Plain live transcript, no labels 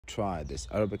try this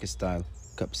Arabic style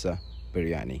kabsa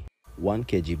biryani. 1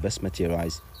 kg basmati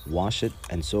rice, wash it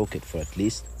and soak it for at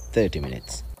least 30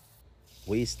 minutes.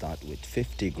 We start with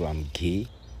 50-gram ghee,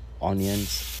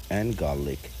 onions and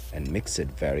garlic and mix it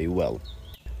very well.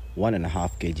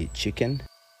 1.5 kg chicken,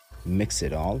 mix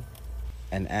it all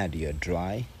and add your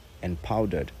dry and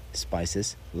powdered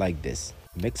spices like this.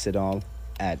 Mix it all,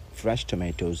 add fresh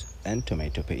tomatoes and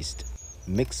tomato paste.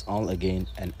 Mix all again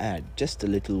and add just a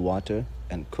little water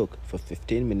and cook for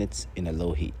 15 minutes in a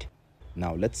low heat.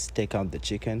 Now let's take out the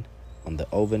chicken on the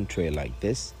oven tray like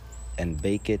this and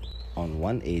bake it on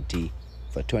 180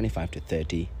 for 25 to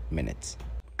 30 minutes.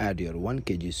 Add your 1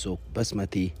 kg soaked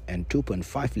basmati and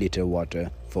 2.5 liter water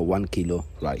for 1 kilo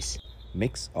rice.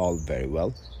 Mix all very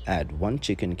well. Add 1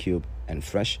 chicken cube and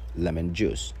fresh lemon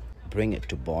juice. Bring it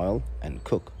to boil and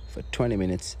cook for 20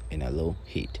 minutes in a low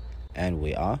heat. And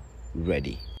we are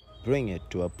ready. Bring it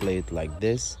to a plate like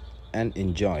this and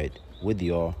enjoy it with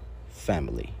your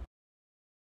family.